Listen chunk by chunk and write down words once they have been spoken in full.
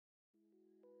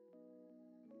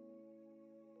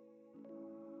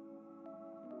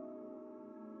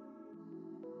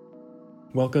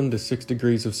Welcome to 6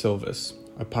 Degrees of Silvis,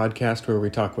 a podcast where we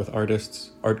talk with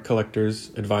artists, art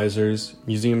collectors, advisors,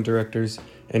 museum directors,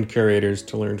 and curators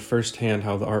to learn firsthand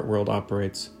how the art world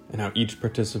operates and how each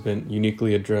participant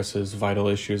uniquely addresses vital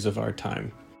issues of our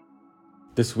time.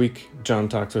 This week, John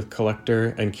talks with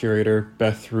collector and curator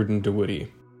Beth Rudin DeWoody.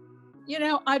 You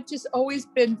know, I've just always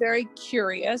been very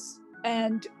curious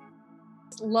and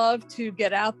love to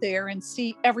get out there and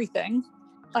see everything.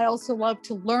 I also love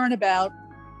to learn about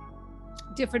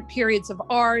different periods of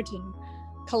art and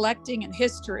collecting and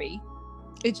history.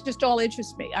 It just all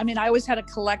interests me. I mean, I always had a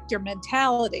collector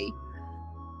mentality,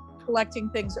 collecting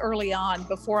things early on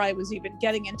before I was even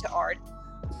getting into art.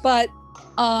 But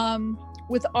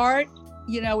with art,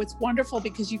 you know, it's wonderful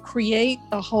because you create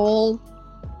a whole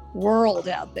world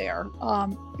out there.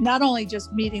 Not only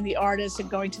just meeting the artists and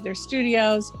going to their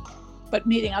studios, but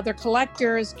meeting other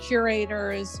collectors,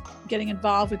 curators, getting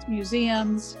involved with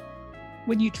museums.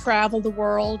 When you travel the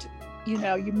world, you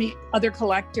know, you meet other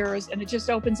collectors and it just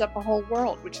opens up a whole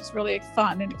world, which is really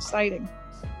fun and exciting.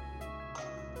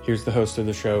 Here's the host of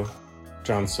the show,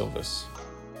 John Silvis.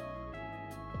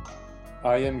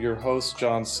 I am your host,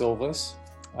 John Silvis.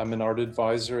 I'm an art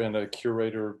advisor and a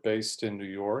curator based in New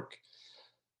York.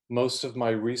 Most of my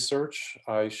research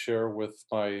I share with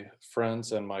my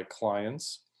friends and my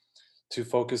clients to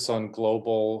focus on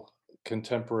global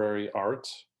contemporary art,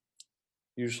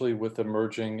 usually with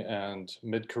emerging and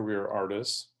mid-career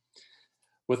artists.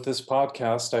 With this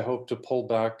podcast, I hope to pull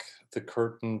back the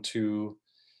curtain to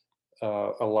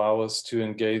allow us to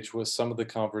engage with some of the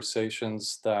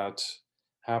conversations that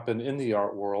happen in the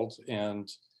art world and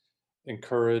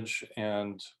encourage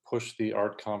and push the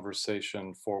art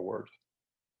conversation forward.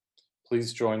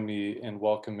 Please join me in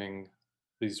welcoming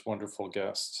these wonderful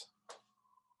guests.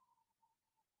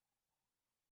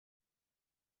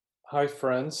 Hi,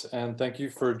 friends, and thank you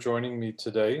for joining me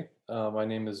today. My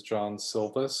name is John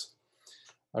Silvis.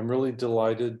 I'm really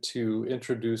delighted to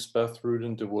introduce Beth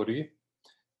Rudin DeWoody,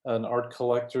 an art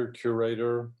collector,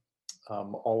 curator,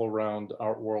 all-around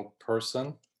art world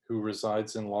person who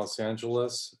resides in Los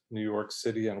Angeles, New York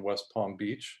City, and West Palm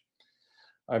Beach.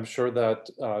 I'm sure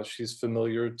that she's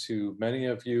familiar to many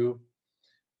of you.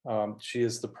 She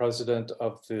is the president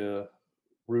of the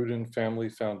Rudin Family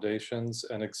Foundations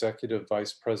and Executive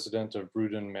Vice President of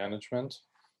Rudin Management.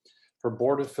 Her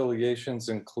board affiliations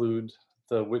include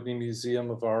the Whitney Museum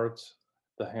of Art,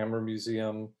 the Hammer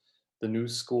Museum, the New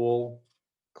School,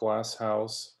 Glass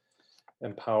House,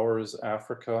 Empowers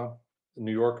Africa,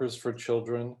 New Yorkers for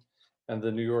Children, and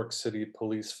the New York City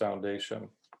Police Foundation.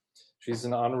 She's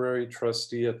an honorary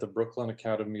trustee at the Brooklyn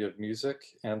Academy of Music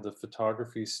and the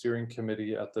Photography Steering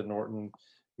Committee at the Norton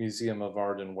Museum of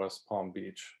Art in West Palm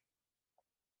Beach.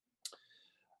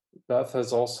 Beth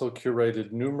has also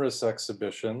curated numerous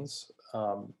exhibitions,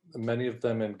 many of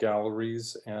them in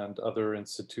galleries and other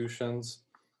institutions,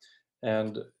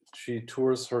 and she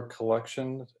tours her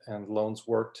collection and loans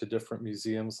work to different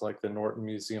museums like the Norton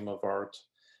Museum of Art,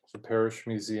 the Parrish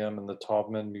Museum, and the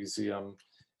Taubman Museum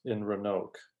in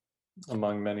Roanoke,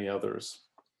 among many others.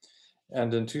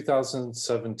 And in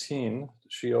 2017,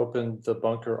 she opened the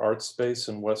Bunker Art Space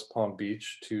in West Palm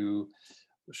Beach to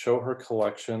show her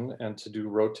collection and to do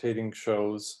rotating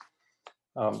shows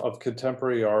of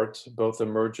contemporary art, both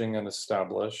emerging and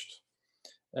established,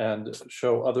 and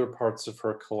show other parts of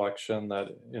her collection that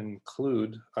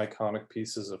include iconic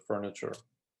pieces of furniture.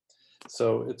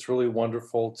 So it's really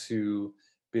wonderful to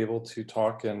be able to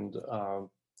talk and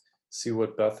see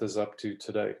what Beth is up to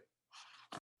today.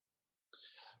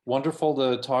 Wonderful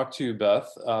to talk to you,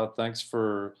 Beth. Thanks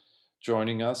for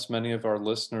joining us. Many of our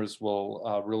listeners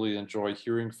will really enjoy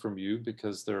hearing from you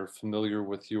because they're familiar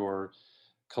with your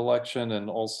collection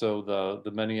and also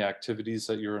the many activities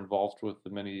that you're involved with, the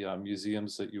many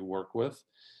museums that you work with.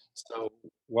 So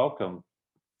welcome.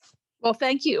 Well,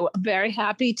 thank you. I'm very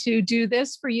happy to do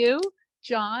this for you,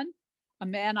 John, a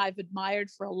man I've admired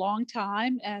for a long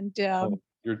time. And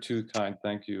you're too kind.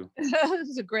 Thank you. This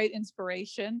is a great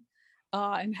inspiration.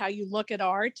 And how you look at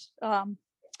art,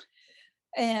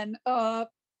 and how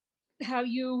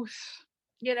you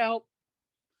know,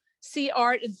 see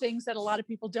art in things that a lot of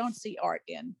people don't see art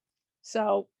in.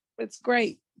 So it's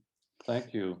great.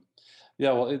 Thank you.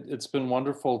 Yeah, well, it's been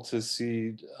wonderful to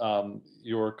see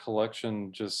your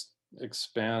collection just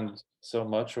expand so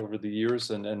much over the years,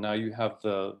 and now you have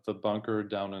the bunker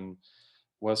down in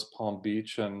West Palm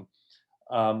Beach, and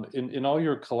in all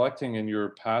your collecting and your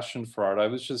passion for art, I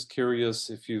was just curious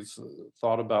if you've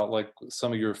thought about like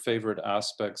some of your favorite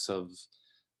aspects of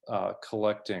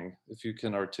collecting, if you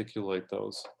can articulate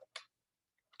those.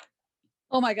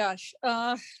 Oh my gosh.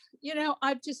 You know,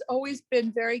 I've just always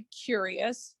been very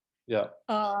curious Yeah.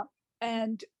 uh,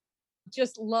 and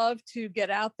just love to get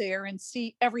out there and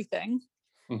see everything.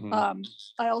 Hmm. Um,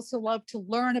 I also love to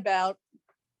learn about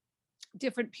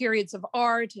different periods of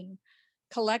art and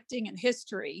collecting and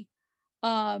history.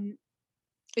 Um,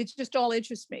 it just all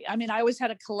interests me. I mean, I always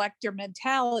had a collector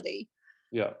mentality,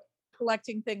 Yeah.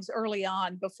 collecting things early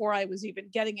on before I was even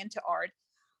getting into art.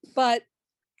 But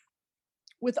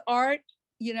with art,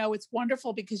 it's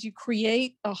wonderful because you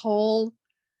create a whole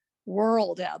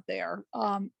world out there.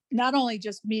 Not only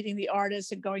just meeting the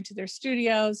artists and going to their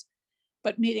studios,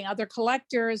 but meeting other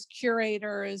collectors,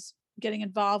 curators, getting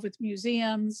involved with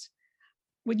museums.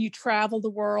 When you travel the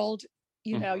world,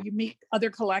 Mhm. you meet other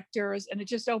collectors, and it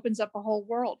just opens up a whole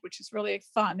world, which is really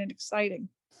fun and exciting.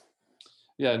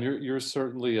 Yeah, and you're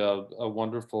certainly a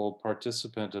wonderful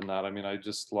participant in that. I mean, I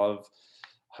just love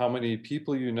how many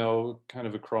people you know kind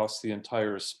of across the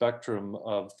entire spectrum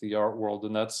of the art world.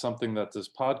 And that's something that this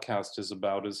podcast is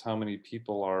about, is how many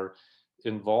people are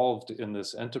involved in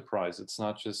this enterprise. It's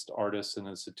not just artists and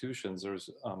institutions. There's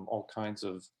all kinds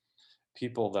of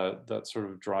people that sort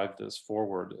of drive this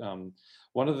forward.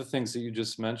 One of the things that you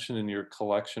just mentioned in your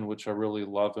collection, which I really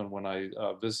love, and when I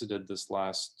visited this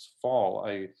last fall,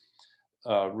 I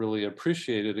really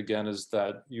appreciated again, is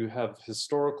that you have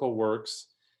historical works,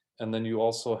 and then you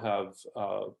also have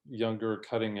younger,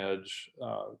 cutting edge,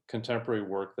 contemporary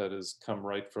work that has come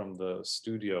right from the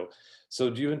studio. So,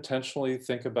 do you intentionally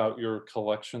think about your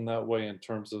collection that way in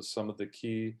terms of some of the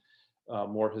key,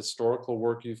 more historical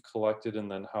work you've collected, and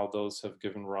then how those have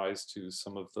given rise to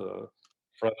some of the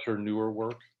fresher, newer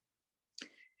work?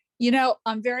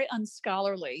 I'm very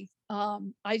unscholarly.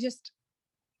 I just,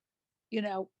 you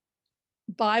know,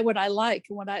 buy what I like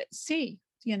and what I see.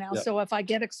 Yeah, So if I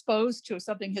get exposed to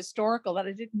something historical that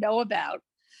I didn't know about,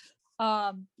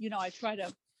 I try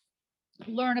to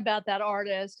learn about that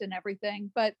artist and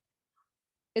everything. But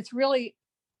it's really,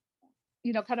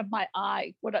 kind of my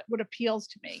eye, what appeals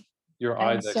to me. your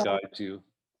eye And that so, guides you.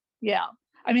 yeah,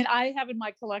 I mean, I have in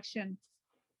my collection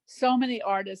so many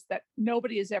artists that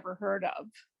nobody has ever heard of,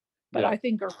 but Yeah. I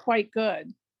think are quite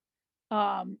good.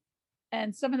 Um,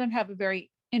 and some of them have a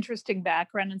very interesting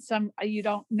background, and some you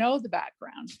don't know the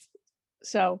background.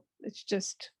 So it's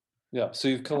just Yeah. So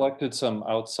you've collected some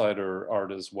outsider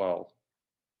art as well.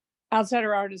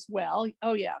 outsider art as well.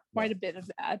 Oh yeah, Yeah. quite a bit of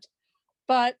that.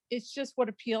 But it's just what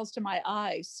appeals to my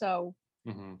eyes. So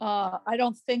Hmm. I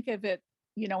don't think of it,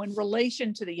 in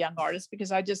relation to the young artists,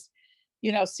 because I just,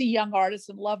 see young artists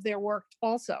and love their work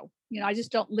also. I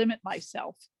just don't limit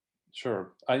myself.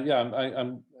 Sure.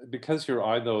 I'm because your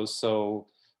eye though is so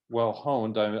well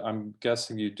honed. I'm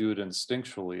guessing you do it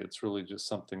instinctually. It's really just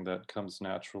something that comes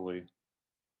naturally.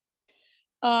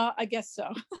 I guess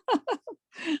so.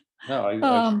 No,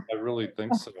 um, I really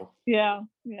think so. yeah,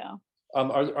 yeah,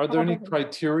 Are there any probably.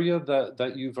 criteria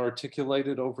that you've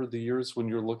articulated over the years when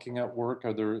you're looking at work?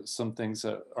 Are there some things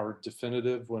that are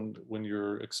definitive when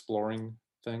you're exploring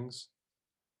things?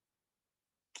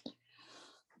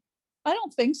 I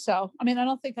don't think so. I mean, I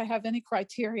don't think I have any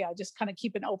criteria. I just kind of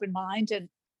keep an open mind and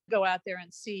go out there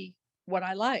and see what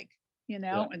I like,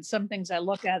 Yeah. and some things I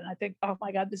look at and I think, oh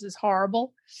my God, this is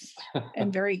horrible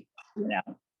and very,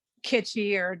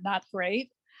 kitschy or not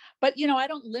great. But, I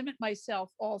don't limit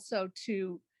myself also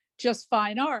to just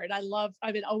fine art.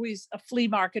 I've been always a flea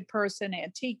market person,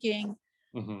 antiquing.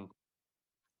 Hmm.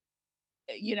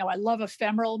 I love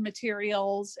ephemeral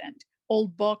materials and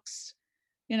old books,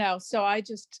 so I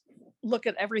just look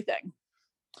at everything.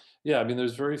 Yeah, I mean,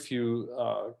 there's very few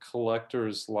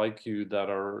collectors like you that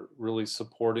are really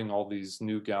supporting all these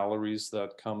new galleries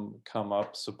that come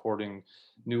up, supporting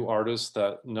new artists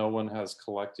that no one has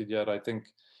collected yet. I think,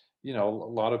 a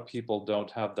lot of people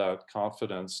don't have that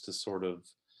confidence to sort of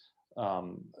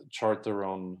chart their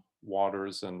own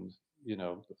waters and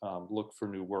look for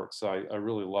new work. So I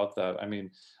really love that. I mean,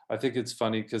 I think it's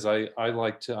funny because I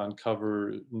like to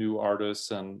uncover new artists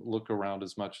and look around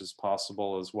as much as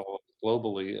possible, as well as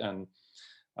globally. And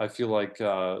I feel like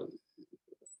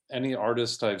any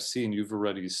artist I've seen, you've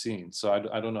already seen. So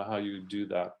I don't know how you do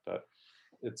that, but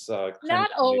it's kind of Not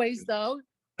always, amazing. though.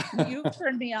 You've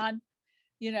turned me on,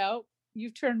 you know,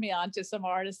 you've turned me on to some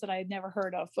artists that I had never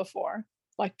heard of before,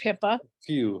 like Pippa.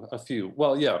 A few.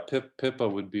 Well, yeah, Pippa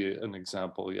would be an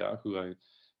example. Yeah, who I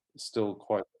still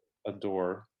quite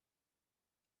adore.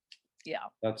 Yeah.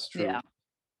 That's true. Yeah.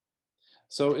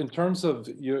 So in terms of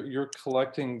your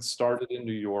collecting started in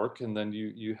New York, and then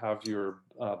you have your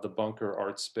the Bunker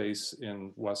Art Space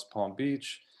in West Palm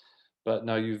Beach, but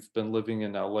now you've been living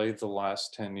in LA the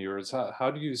last 10 years.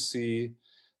 How do you see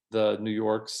the New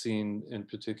York scene in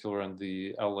particular and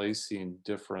the LA scene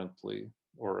differently?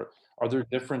 Or Are there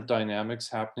different dynamics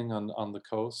happening on the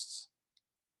coasts?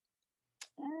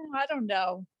 I don't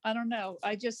know. I don't know.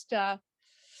 I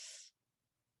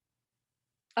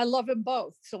love them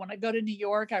both. So when I go to New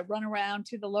York, I run around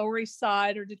to the Lower East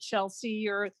Side or to Chelsea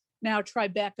or now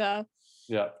Tribeca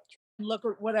Yeah, and look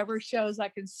at whatever shows I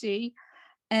can see.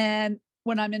 And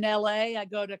when I'm in LA, I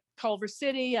go to Culver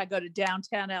City, I go to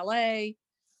downtown LA,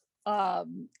 all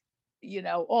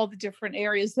the different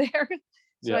areas there.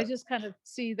 So yeah. I just kind of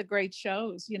see the great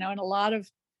shows, and a lot of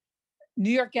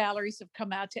New York galleries have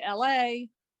come out to LA.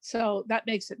 So that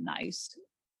makes it nice.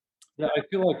 Yeah, I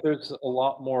feel like there's a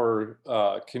lot more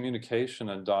communication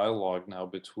and dialogue now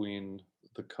between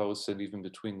the coasts and even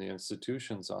between the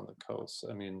institutions on the coast.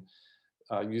 I mean,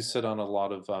 you sit on a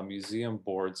lot of museum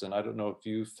boards, and I don't know if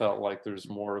you felt like there's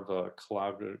more of a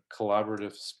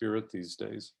collaborative spirit these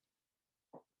days.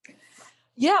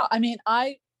 Yeah, I mean,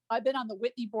 I've been on the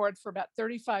Whitney board for about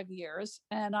 35 years,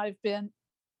 and I've been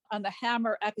on the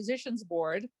Hammer acquisitions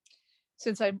board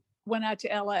since I went out to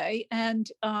LA. And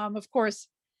of course,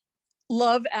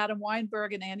 love Adam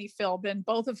Weinberg and Annie Philbin,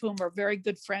 both of whom are very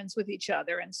good friends with each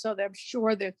other. And so I'm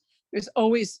sure that there's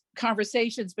always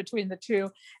conversations between the two.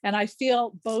 And I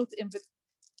feel both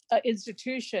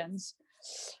institutions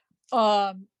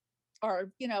are,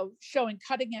 showing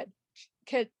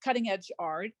cutting edge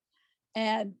art,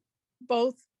 and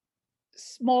both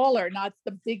smaller, not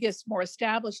the biggest, more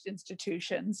established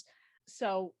institutions.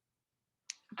 So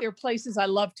they're places I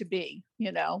love to be.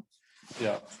 Yeah.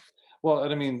 Well,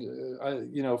 and I mean,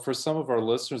 for some of our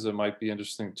listeners, it might be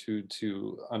interesting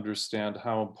to understand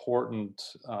how important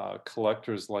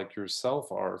collectors like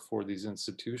yourself are for these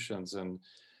institutions, and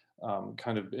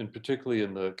kind of, in particularly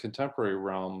in the contemporary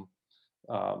realm,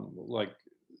 like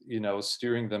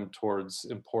steering them towards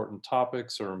important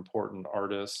topics or important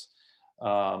artists.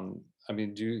 I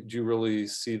mean, do you really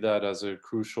see that as a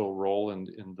crucial role in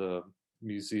the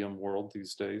museum world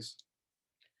these days?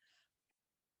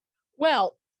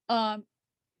 Well,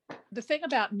 the thing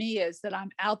about me is that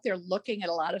I'm out there looking at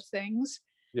a lot of things,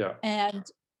 Yeah, and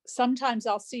sometimes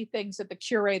I'll see things that the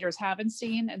curators haven't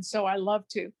seen. And so I love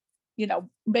to,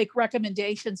 make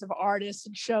recommendations of artists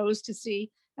and shows to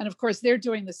see. And of course, they're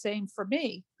doing the same for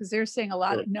me because they're seeing a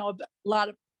lot sure. of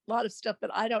a lot of stuff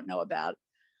that I don't know about.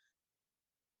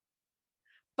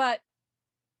 But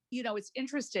it's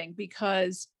interesting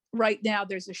because right now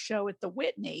there's a show at the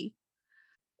Whitney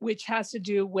which has to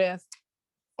do with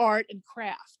art and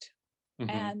craft. Hmm.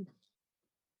 And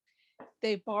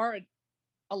they borrowed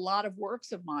a lot of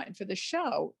works of mine for the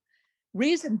show.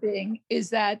 Reason being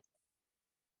is that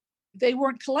they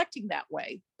weren't collecting that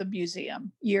way, the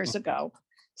museum, years ago.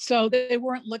 So they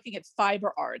weren't looking at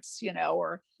fiber arts,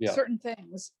 or Yeah, certain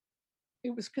things.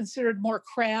 It was considered more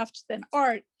craft than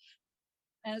art.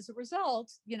 And as a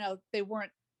result, they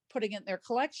weren't putting it in their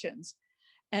collections.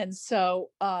 And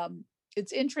so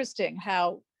it's interesting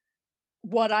how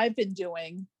what I've been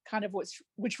doing, kind of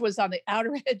which was on the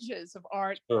outer edges of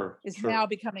art, sure, is sure. now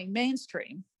becoming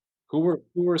mainstream. Who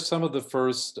were some of the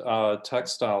first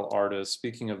textile artists?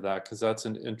 Speaking of that, because that's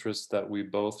an interest that we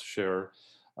both share.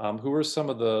 Who were some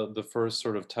of the first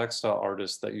sort of textile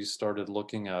artists that you started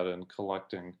looking at and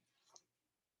collecting?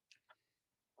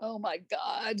 Oh my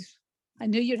God. I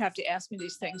knew you'd have to ask me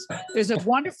these things. There's a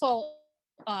wonderful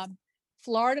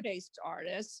Florida-based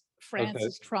artist, Okay.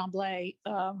 Francis Tremblay,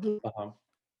 who Uh-huh.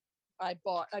 I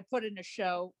put in a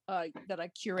show that I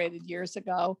curated years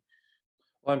ago.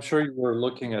 Well, I'm sure you were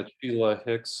looking at Sheila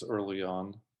Hicks early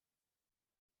on.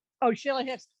 Oh, Sheila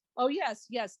Hicks. Oh, yes,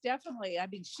 yes, definitely. I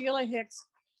mean, Sheila Hicks,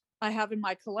 I have in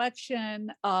my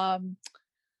collection. Oh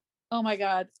my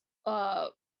God. Uh,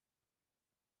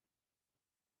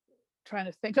 Trying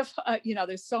to think of,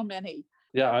 there's so many.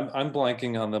 Yeah, I'm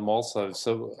blanking on them also. I have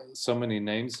so many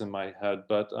names in my head,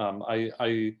 but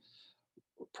I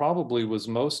probably was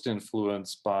most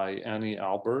influenced by Annie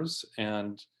Albers.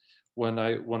 And when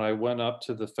I went up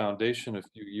to the foundation a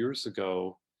few years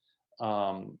ago,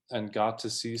 and got to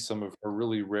see some of her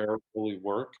really rare early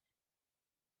work,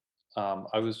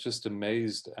 I was just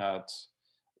amazed at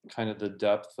kind of the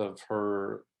depth of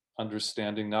her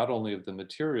understanding, not only of the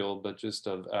material, but just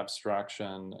of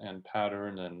abstraction and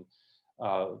pattern and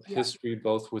Yeah. history,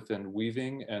 both within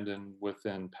weaving and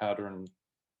within pattern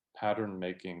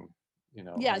making. I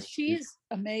Yeah, mean, she's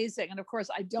amazing. And of course,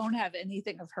 I don't have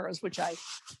anything of hers, which I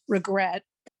regret.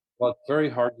 well, it's very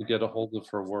hard to get a hold of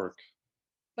her work.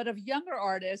 But of younger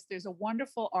artists, there's a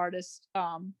wonderful artist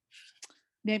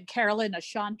named Carolyn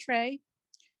Ashantray,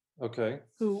 Okay.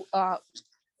 who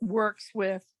works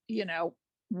with,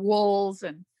 wools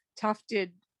and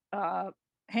tufted,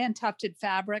 hand tufted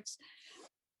fabrics.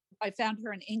 I found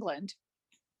her in England,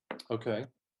 Okay.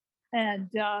 And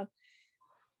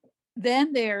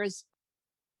then there's,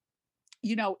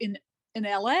 in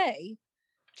LA,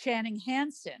 Channing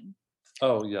Hansen,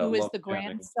 Oh yeah, who is love the Channing.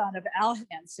 grandson of Al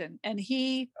Hansen, and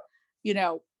he, you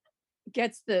know,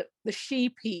 gets the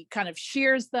sheep. He kind of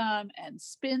shears them and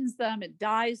spins them and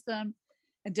dyes them,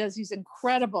 and does these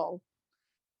incredible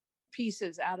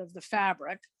pieces out of the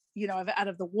fabric, out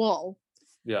of the wool.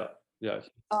 Yeah, yeah.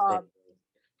 Um,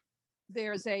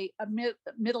 there's a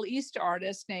Middle East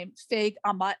artist named Faig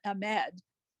Ahmed,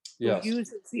 who Yes.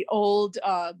 uses the old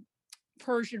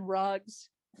Persian rugs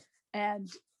and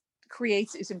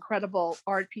creates these incredible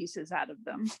art pieces out of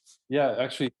them. Yeah,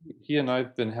 actually, he and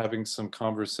I've been having some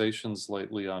conversations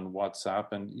lately on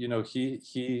WhatsApp, and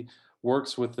he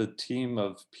works with a team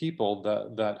of people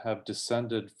that have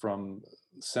descended from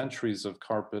centuries of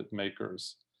carpet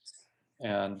makers,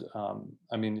 and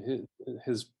I mean,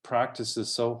 his practice is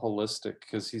so holistic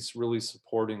because he's really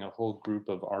supporting a whole group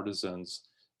of artisans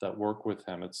that work with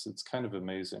him. It's kind of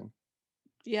amazing.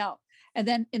 Yeah. And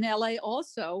then in LA,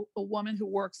 also, a woman who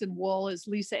works in wool is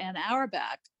Lisa Ann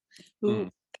Auerbach, who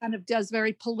Mm. kind of does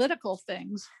very political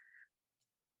things,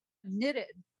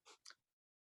 knitted.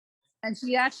 And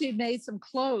she actually made some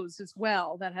clothes as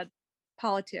well that had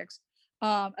politics.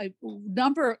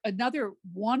 Another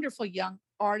wonderful young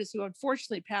artist who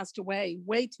unfortunately passed away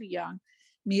way too young,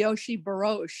 Miyoshi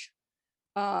Barosh,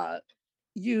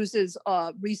 uses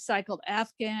recycled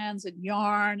Afghans and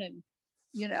yarn and,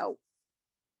 you know,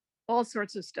 all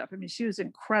sorts of stuff. I mean, she was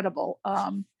incredible.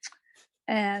 And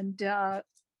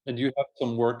And you have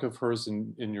some work of hers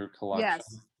in your collection.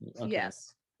 yes, Okay.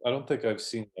 yes. I don't think I've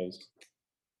seen those.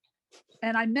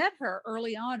 And I met her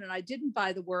early on, and I didn't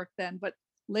buy the work then, but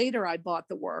later I bought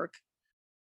the work.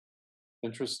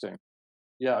 Interesting.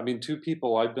 Yeah, I mean, two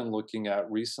people I've been looking at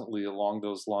recently along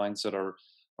those lines that are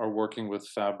working with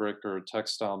fabric or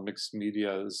textile mixed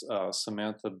media is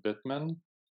Samantha Bittman,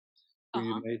 who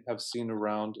you Uh-huh. may have seen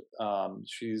around.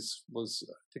 She's was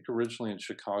I think originally in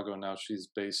Chicago. Now she's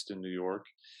based in New York.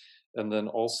 And then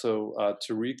also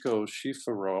Tariko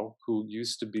Shifaro, who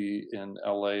used to be in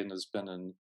LA and has been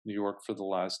in New York for the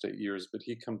last 8 years, but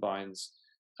he combines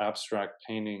abstract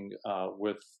painting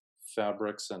with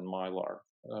fabrics and mylar.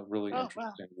 Really Oh, wow.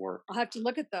 interesting work. I'll have to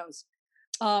look at those.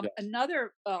 Yeah.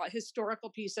 Another historical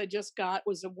piece I just got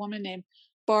was a woman named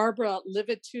Barbara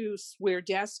Livitu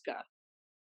Swierdeska.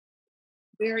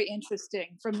 Very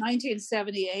interesting. From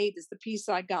 1978 is the piece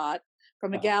I got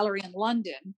from a gallery in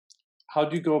London. How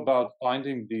do you go about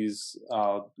finding these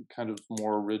kind of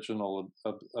more original,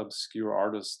 obscure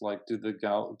artists? Like, does the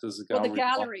Well, the gallery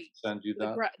gallery, send you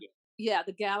that? yeah,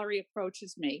 the gallery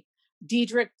approaches me.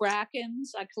 Diedrich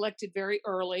Brackens, I collected very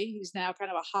early. He's now kind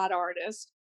of a hot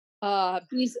artist.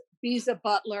 Biza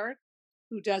Butler,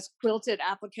 who does quilted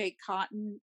applique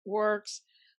cotton works.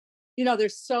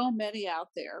 There's so many out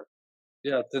there.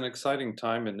 Yeah, it's an exciting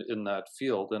time in that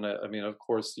field. And I mean, of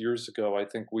course, years ago, I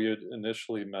think we had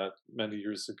initially met many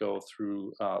years ago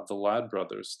through the Ladd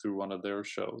brothers, through one of their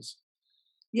shows.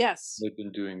 Yes, They've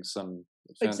been doing some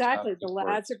exactly. fantastic The work.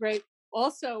 lads are great.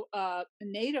 Also, a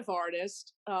native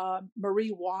artist,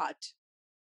 Marie Watt,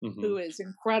 who is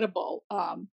incredible,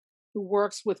 who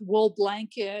works with wool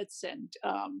blankets, and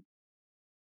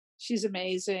she's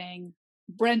amazing.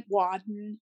 Brent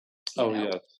Wadden. Oh,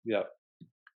 yeah, yeah.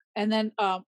 And then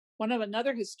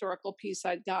another historical piece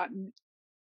I'd gotten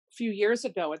a few years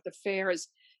ago at the fair is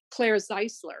Claire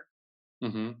Zeisler,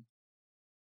 Mm-hmm.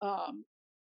 um,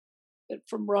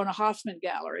 from Rona Hoffman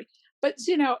Gallery. But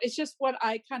it's just what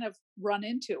I kind of run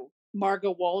into.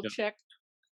 Margot Wolchek,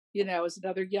 is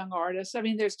another young artist. I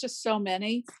mean, there's just so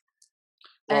many.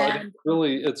 Well, And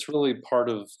it's really part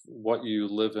of what you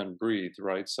live and breathe,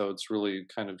 right? So it's really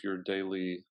kind of your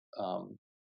daily um,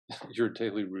 your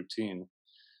daily routine.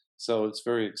 So it's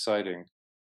very exciting.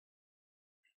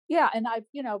 yeah, and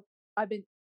I've been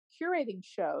curating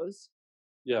shows.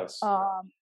 Yes.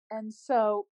 And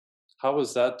so How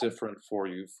is that different for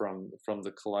you from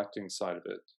the collecting side of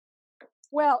it?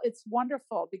 well, it's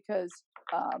wonderful because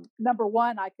number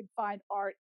one, I can find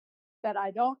art that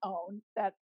I don't own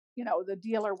that the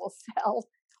dealer will sell,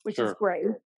 which is Sure. great.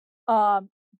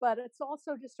 But it's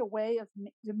also just a way of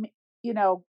you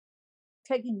know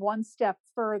taking one step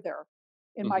further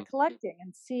in my collecting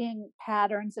and seeing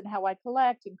patterns and how I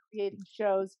collect and creating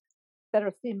shows that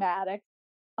are thematic.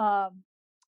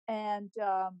 And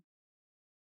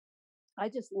I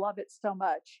just love it so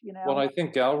much. Well, I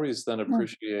think galleries then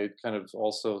appreciate kind of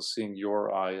also seeing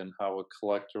your eye and how a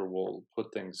collector will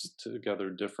put things together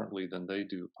differently than they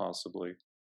do, possibly.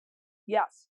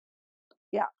 Yes.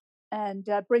 Yeah. And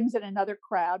brings in another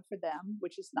crowd for them,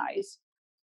 which is nice.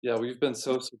 Yeah, we've been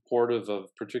so supportive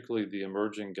of particularly the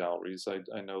emerging galleries.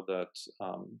 I know that,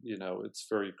 it's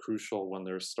very crucial when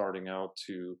they're starting out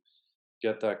to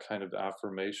get that kind of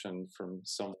affirmation from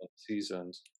someone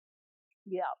seasoned.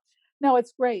 Yeah. No,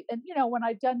 it's great. And when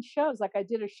I've done shows, like I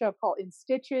did a show called In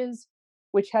Stitches,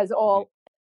 which has Mhm. all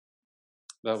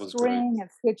That was great. string and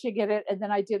stitching in it. And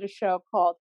then I did a show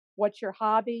called What's Your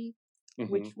Hobby,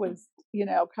 which Hmm. was,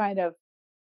 kind of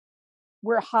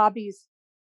where hobbies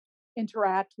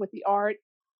interact with the art.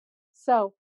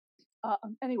 So,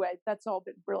 anyway, that's all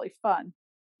been really fun.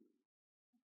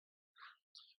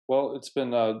 Well, it's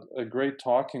been a great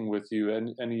talking with you.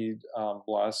 And any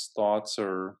last thoughts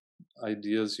or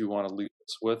ideas you want to leave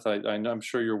us with? I'm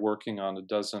sure you're working on a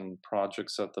dozen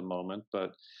projects at the moment,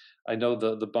 but I know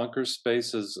the bunker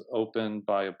space is open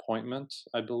by appointment,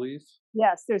 I believe.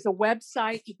 Yes, there's a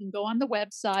website. You can go on the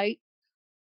website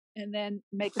and then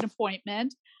make an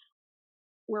appointment.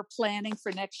 We're planning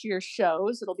for next year's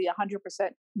shows. It'll be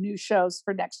 100% new shows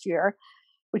for next year,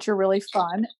 which are really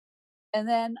fun. And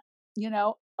then,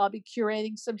 I'll be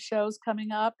curating some shows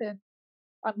coming up, and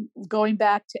I'm going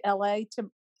back to LA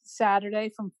to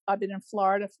Saturday I've been in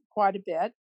Florida for quite a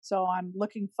bit. So I'm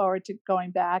looking forward to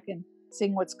going back and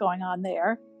seeing what's going on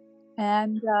there.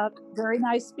 And very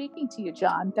nice speaking to you,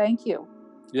 John. Thank you.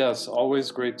 Yes,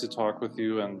 always great to talk with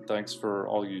you, and thanks for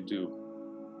all you do.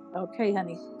 Okay,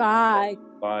 honey. Bye.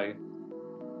 Bye.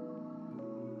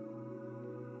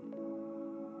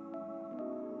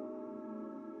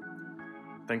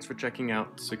 Thanks for checking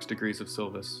out 6 Degrees of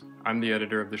Silvis. I'm the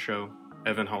editor of the show,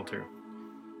 Evan Halter.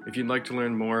 If you'd like to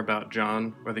learn more about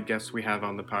John or the guests we have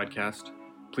on the podcast,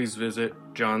 please visit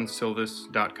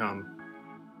johnsilvis.com.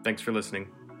 Thanks for listening.